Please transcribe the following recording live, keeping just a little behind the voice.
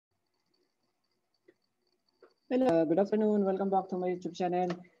Hello, good afternoon. Welcome back to my YouTube channel.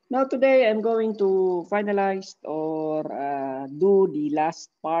 Now today I'm going to finalize or do the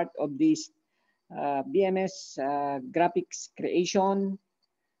last part of this BMS graphics creation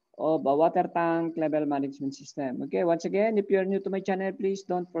of a water tank level management system. Okay, once again, if you're new to my channel, please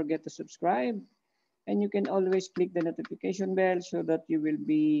don't forget to subscribe. And you can always click the notification bell so that you will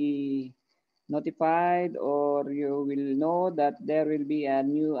be notified or you will know that there will be a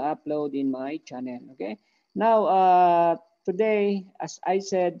new upload in my channel. Okay, now today, as I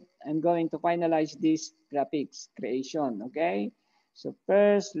said, I'm going to finalize this graphics creation. Okay, so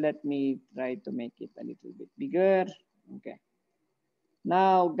first let me try to make it a little bit bigger. Okay,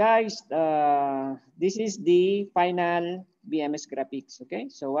 now guys, this is the final BMS graphics. Okay,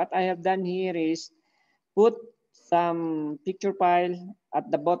 so what I have done here is put some picture file at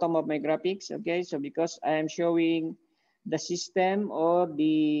the bottom of my graphics. Okay, so because I am showing the system or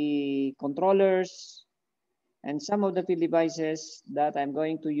the controllers and some of the field devices that I'm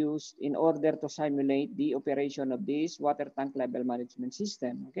going to use in order to simulate the operation of this water tank level management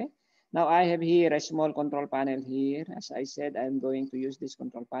system. Okay, now I have here a small control panel here. As I said, I'm going to use this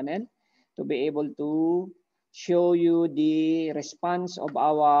control panel to be able to show you the response of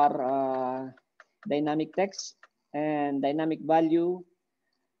our dynamic text and dynamic value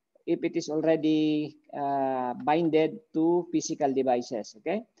if it is already binded to physical devices.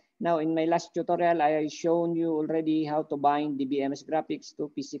 Okay. Now, in my last tutorial, I have shown you already how to bind the BMS graphics to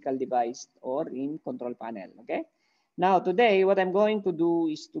physical device or in control panel. Okay. Now, today, what I'm going to do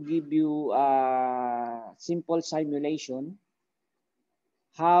is to give you a simple simulation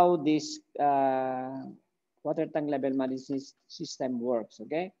how this water tank level management system works.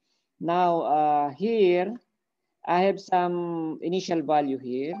 Okay. Now, here, I have some initial value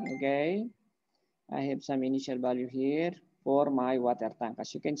here, okay? I have some initial value here for my water tank.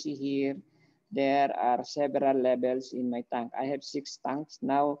 As you can see here, there are several levels in my tank. I have 6 tanks.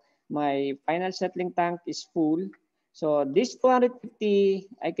 Now, my final settling tank is full. So this 250,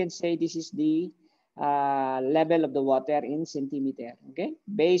 I can say this is the level of the water in centimeter, okay?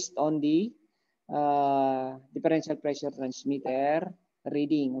 Based on the differential pressure transmitter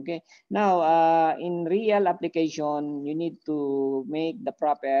reading. Okay. Now, in real application, you need to make the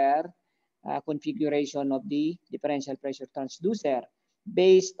proper configuration of the differential pressure transducer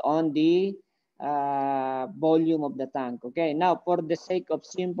based on the volume of the tank. Okay. Now, for the sake of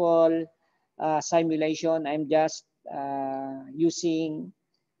simple simulation, I'm just using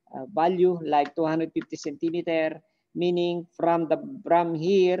value like 250 centimeter, meaning from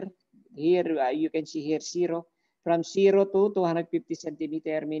here you can see here 0 from 0 to 250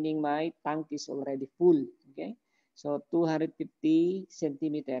 centimeter, meaning my tank is already full. Okay, so 250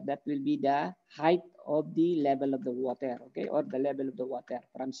 centimeter, that will be the height of the level of the water. Okay, or the level of the water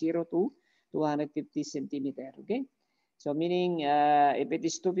from 0 to 250 centimeter. Okay, so meaning if it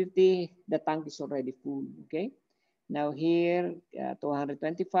is 250, the tank is already full. Okay, now here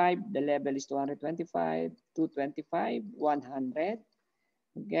 225, the level is 225, 225, 100.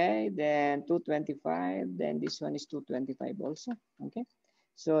 Okay, then 225, then this one is 225 also. Okay,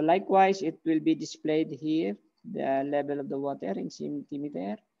 so likewise, it will be displayed here, the level of the water in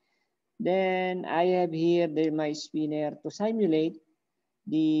centimeter. Then I have here my spinner to simulate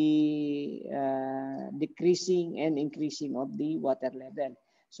the decreasing and increasing of the water level.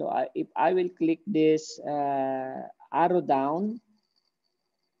 So if I will click this arrow down,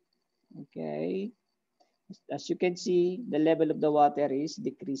 okay, as you can see, the level of the water is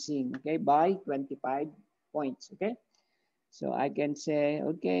decreasing, okay, by 25 points, okay. So I can say,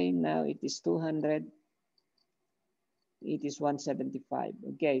 okay, now it is 200, it is 175,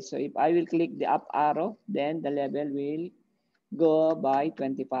 okay. So if I will click the up arrow, then the level will go by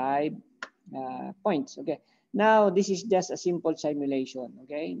 25 points, okay. Now, this is just a simple simulation,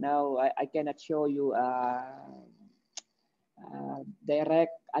 okay. Now, I cannot show you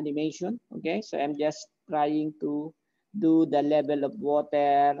direct animation. Okay, so I'm just trying to do the level of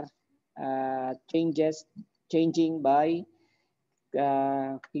water changing by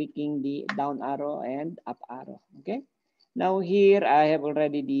clicking the down arrow and up arrow. Okay, now here I have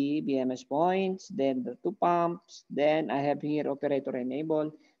already the BMS points, then the 2 pumps, then I have here operator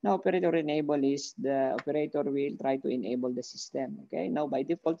enable. Now operator enable is the operator will try to enable the system. Okay, now by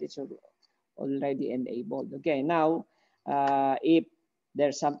default it's already enabled. Okay, now if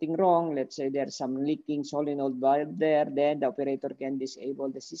there's something wrong, let's say there's some leaking solenoid valve there, then the operator can disable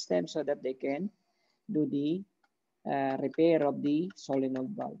the system so that they can do the repair of the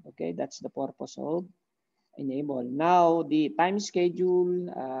solenoid valve. Okay, that's the purpose of enable. Now the time schedule,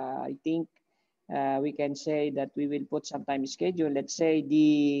 I think we can say that we will put some time schedule. Let's say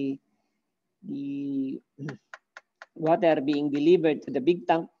the water being delivered to the big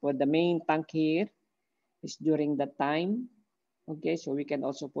tank or the main tank here is during that time. Okay, so we can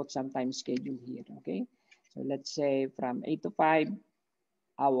also put some time schedule here. Okay, so let's say from 8 to 5,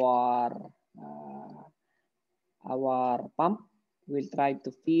 our uh, our pump will try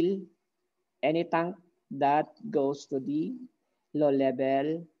to fill any tank that goes to the low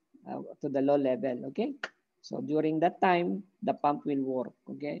level, okay. So during that time the pump will work.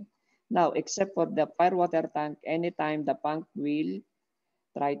 Okay, now except for the fire water tank, anytime the pump will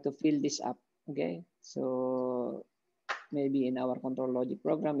try to fill this up. Okay, so maybe in our control logic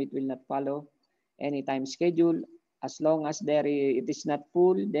program it will not follow any time schedule. As long as it is not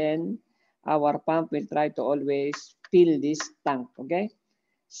full, then our pump will try to always fill this tank. Okay,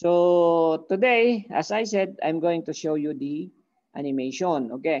 so today, as I said, I'm going to show you the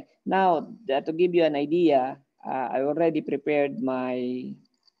animation. Okay, now to give you an idea, I already prepared my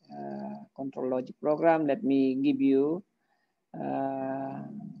control logic program. Let me give you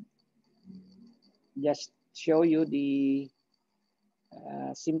just show you the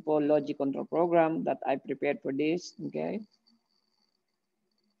simple logic control program that I prepared for this. Okay,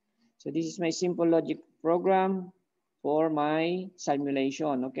 so this is my simple logic program for my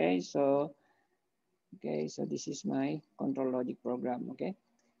simulation. Okay, so this is my control logic program. Okay,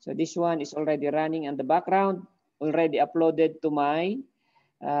 so this one is already running in the background, already uploaded to my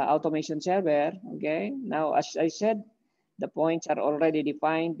automation server. Okay, now as I said, the points are already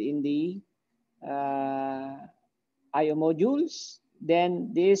defined in the IO modules. Then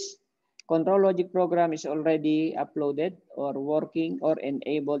this control logic program is already uploaded or working or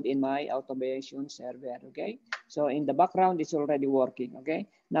enabled in my automation server. Okay, so in the background it's already working. Okay,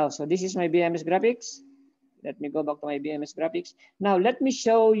 now so this is my BMS graphics. Let me go back to my BMS graphics. Now let me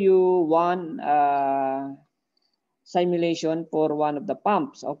show you one simulation for one of the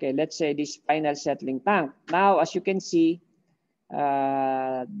pumps. Okay, let's say this final settling tank. Now as you can see,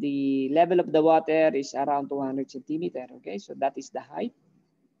 the level of the water is around 200 centimeter. Okay, so that is the height,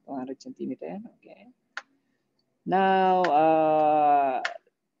 200 centimeter. Okay, now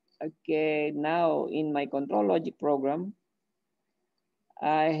now in my control logic program,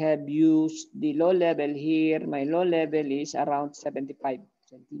 I have used the low level here. My low level is around 75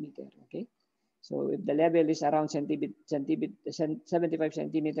 centimeter. Okay, so if the level is around 75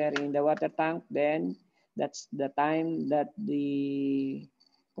 centimeter in the water tank, then that's the time that the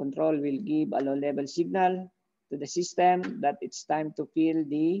control will give a low level signal to the system that it's time to fill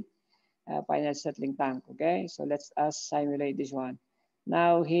the final settling tank. Okay, so let's us simulate this one.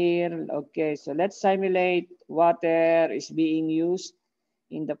 Now here, okay, so let's simulate water is being used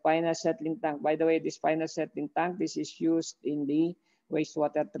in the final settling tank. By the way, this final settling tank, this is used in the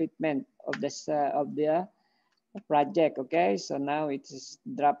wastewater treatment of this of the project. Okay, so now it is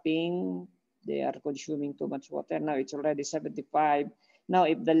dropping. They are consuming too much water. Now it's already 75. Now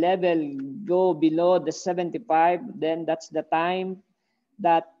if the level go below the 75, then that's the time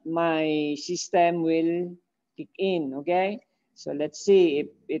that my system will kick in. Okay, so let's see if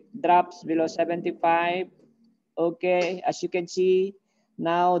it drops below 75. Okay, as you can see,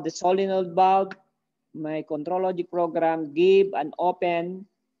 now the solenoid valve, my control logic program give an open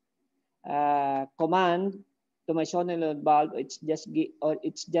command to my solenoid valve. It's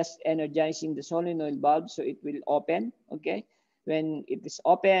just energizing the solenoid valve, so it will open. Okay, when it is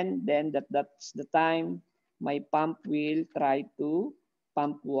open, then that's the time my pump will try to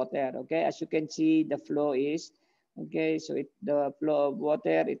pump water. Okay, as you can see, the flow is okay. So the flow of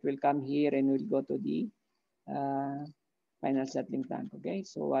water, it will come here and will go to the final settling tank. Okay,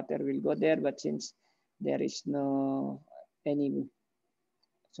 so water will go there, but since there is no any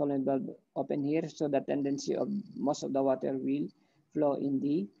solenoid valve open here, so the tendency of most of the water will flow in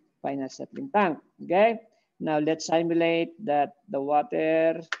the final settling tank. Okay, now let's simulate that the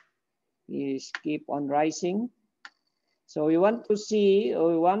water is keep on rising. So we want to see,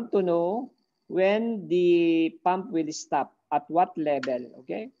 or we want to know when the pump will stop, at what level.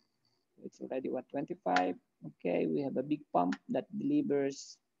 Okay, it's already what, 25. Okay, we have a big pump that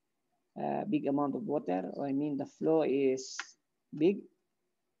delivers a big amount of water, or I mean the flow is big.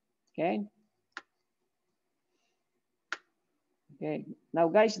 Okay. Okay. Now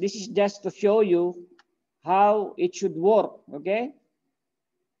guys, this is just to show you how it should work. Okay.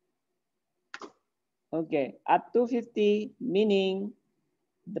 Okay. At 250, meaning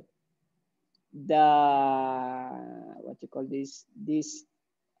the what you call this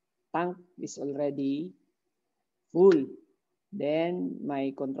tank is already full. Then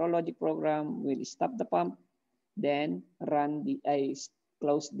my control logic program will stop the pump, then run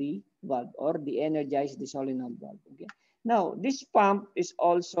close the valve or de-energize the solenoid valve. Okay. Now this pump is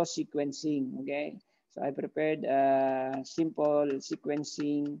also sequencing. Okay. So I prepared a simple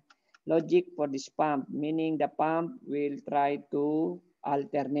sequencing logic for this pump, meaning the pump will try to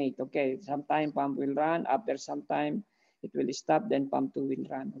alternate. Okay, sometime pump will run, after some time it will stop, then pump 2 will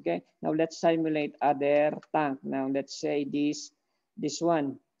run. Okay, now let's simulate other tank. Now let's say this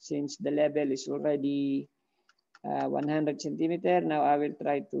one, since the level is already 100 centimeter. Now I will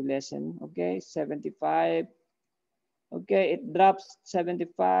try to lessen. Okay, 75. Okay, it drops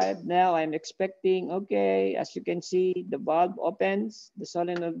 75. Now I'm expecting, okay, as you can see, the valve opens, the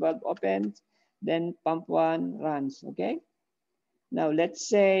solenoid valve opens, then pump 1 runs. Okay. Now let's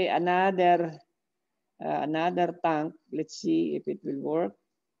say another tank. Let's see if it will work.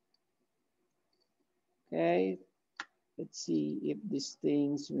 Okay, let's see if these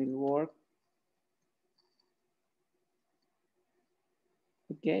things will work.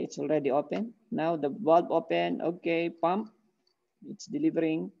 Okay, it's already open. Now the valve open. Okay, pump, it's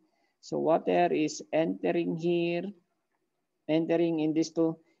delivering. So water is entering here, entering in these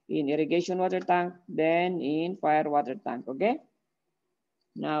two, in irrigation water tank, then in fire water tank. Okay.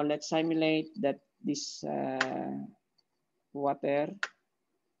 Now let's simulate that this water.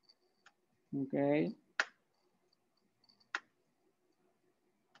 Okay.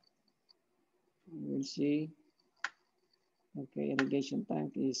 We'll see. Okay, irrigation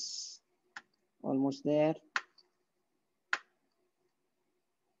tank is almost there.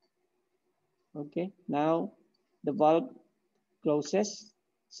 Okay, now the valve closes,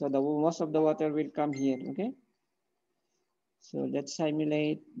 so the most of the water will come here. Okay, so let's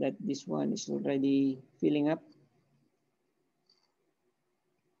simulate that this one is already filling up.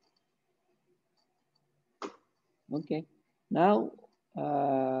 Okay, now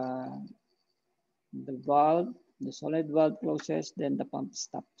the valve, the solid valve closes, then the pump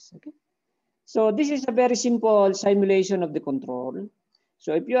stops. Okay, so this is a very simple simulation of the control.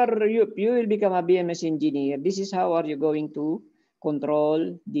 So if you will become a BMS engineer, this is how are you going to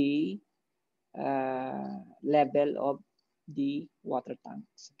control the level of the water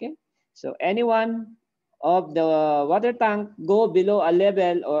tanks. Okay, so anyone of the water tank go below a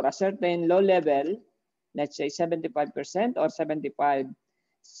level or a certain low level, let's say 75% or 75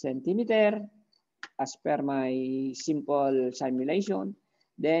 centimeter, as per my simple simulation,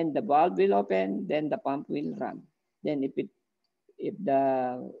 then the valve will open, then the pump will run. Then if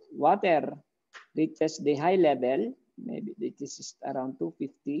the water reaches the high level, maybe it is around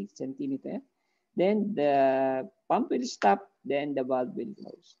 250 centimeter, then the pump will stop, then the valve will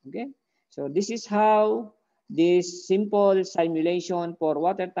close. Okay, so this is how this simple simulation for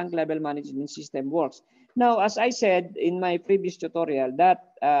water tank level management system works. Now, as I said in my previous tutorial,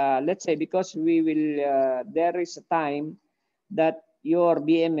 that let's say because we will, there is a time that your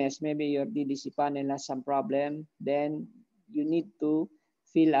BMS, maybe your DDC panel has some problem, then you need to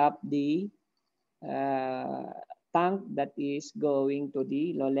fill up the tank that is going to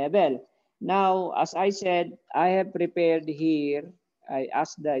the low level. Now, as I said, I have prepared here, I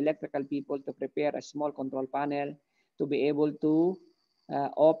asked the electrical people to prepare a small control panel to be able to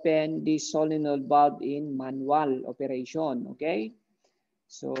open the solenoid valve in manual operation. Okay,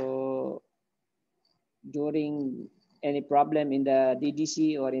 so during any problem in the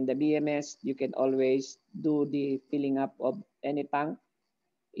DDC or in the BMS, you can always do the filling up of any tank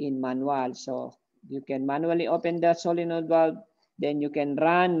in manual. So you can manually open the solenoid valve, then you can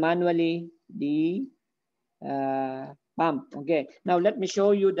run manually the pump. Okay, now let me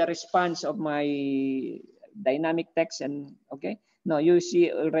show you the response of my dynamic text. And okay, now you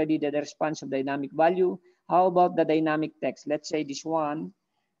see already the response of dynamic value. How about the dynamic text? Let's say this one,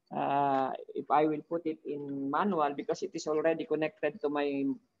 if I will put it in manual because it is already connected to my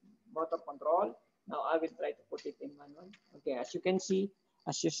motor control. Now I will try to put it in manual. Okay, as you can see,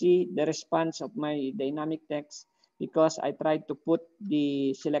 as you see the response of my dynamic text, because I tried to put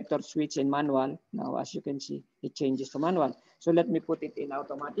the selector switch in manual. Now, as you can see, it changes to manual. So let me put it in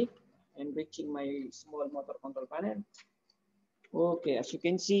automatic and reaching my small motor control panel. Okay, as you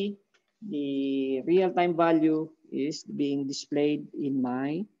can see, the real-time value is being displayed in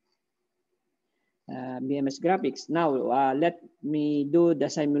my BMS graphics. Now, let me do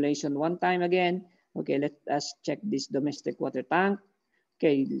the simulation one time again. Okay, let us check this domestic water tank.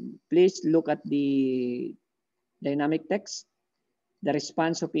 Okay, please look at the dynamic text, the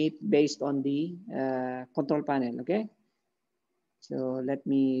response of it based on the control panel. Okay, so let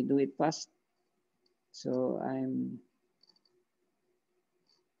me do it fast. So I'm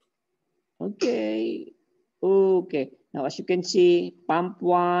okay. Okay, now as you can see, pump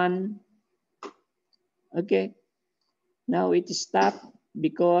 1. Okay, now it stopped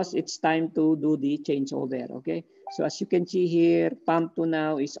because it's time to do the changeover. Okay, So as you can see here, pump 2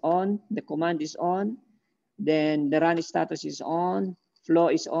 now is on. The command is on. Then the run status is on. Flow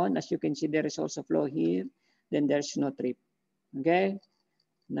is on. As you can see, there is also flow here. Then there's no trip. Okay.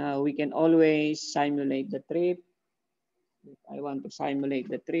 Now we can always simulate the trip. If I want to simulate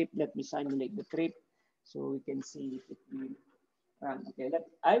the trip, let me simulate the trip so we can see if it will run. Okay,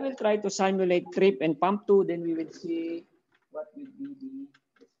 I will try to simulate trip and pump 2, then we will see what will be the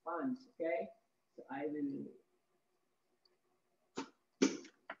response. Okay, so I will.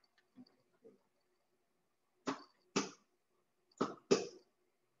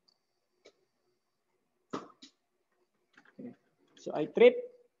 Okay. So I trip.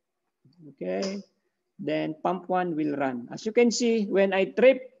 Okay, then pump 1 will run. As you can see, when I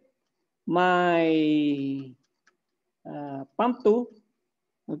trip my pump 2,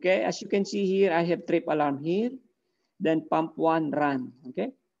 okay, as you can see here, I have trip alarm here. Then pump 1 run. Okay,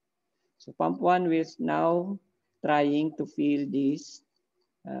 so pump 1 will now trying to fill this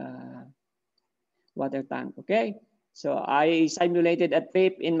water tank. Okay, so I simulated a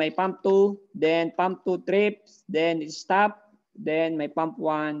trip in my pump 2, then pump 2 trips, then it stop, then my pump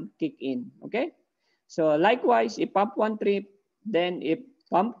 1 kick in. Okay, so likewise, if pump 1 trip, then if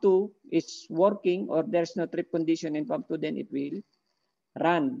pump 2 is working or there's no trip condition in pump 2, then it will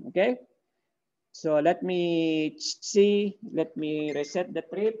run. Okay, so let me see, let me reset the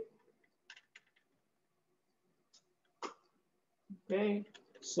trip. Okay,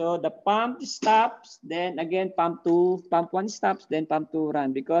 so the pump stops, then again pump 1 stops, then pump 2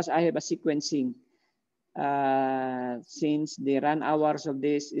 run because I have a sequencing. Since the run hours of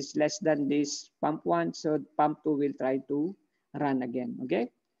this is less than this pump 1, so pump 2 will try to run again.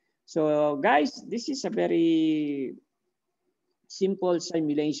 Okay, so guys, this is a very simple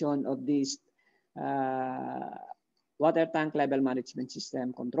simulation of this water tank level management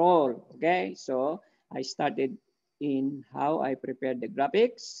system control. Okay, so I started in how I prepared the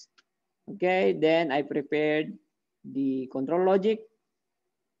graphics. Okay, then I prepared the control logic.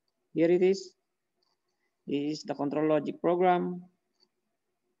 Here it is. This is the control logic program.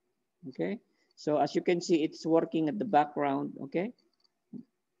 Okay, so as you can see, it's working at the background. Okay,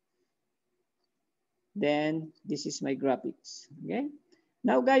 then this is my graphics. Okay,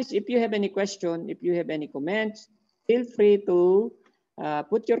 now guys, if you have any question, if you have any comments, feel free to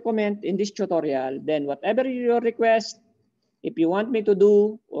put your comment in this tutorial. Then whatever your request, if you want me to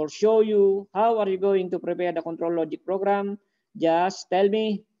do or show you how are you going to prepare the control logic program, just tell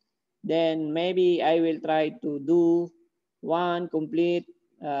me. Then maybe I will try to do one complete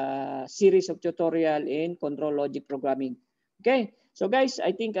series of tutorial in control logic programming. Okay, so guys,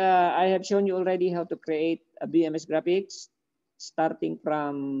 I think I have shown you already how to create a BMS graphics starting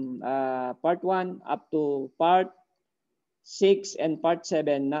from part 1 up to part 6 and part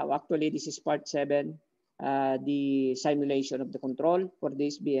 7. Now, actually, this is part 7, the simulation of the control for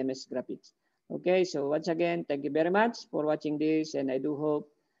this BMS graphics. Okay, so once again, thank you very much for watching this, and I do hope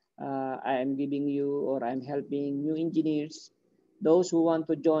I am giving you or I'm helping new engineers, those who want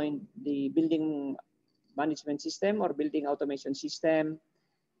to join the building management system or building automation system,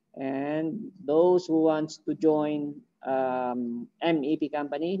 and those who wants to join MEP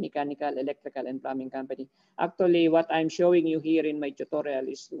company, mechanical, electrical, and plumbing company. Actually, what I'm showing you here in my tutorial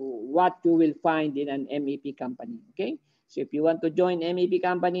is what you will find in an MEP company. Okay, so if you want to join MEP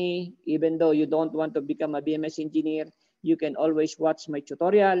company, even though you don't want to become a BMS engineer, you can always watch my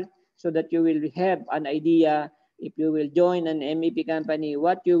tutorial so that you will have an idea if you will join an MEP company,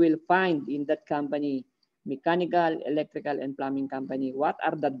 what you will find in that company. Mechanical, electrical, and plumbing company. What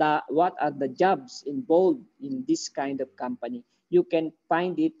are the jobs involved in this kind of company? You can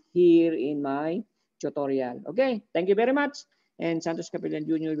find it here in my tutorial. Okay, thank you very much. And Santos Capellan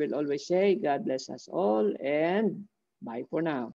Jr. will always say, God bless us all and bye for now.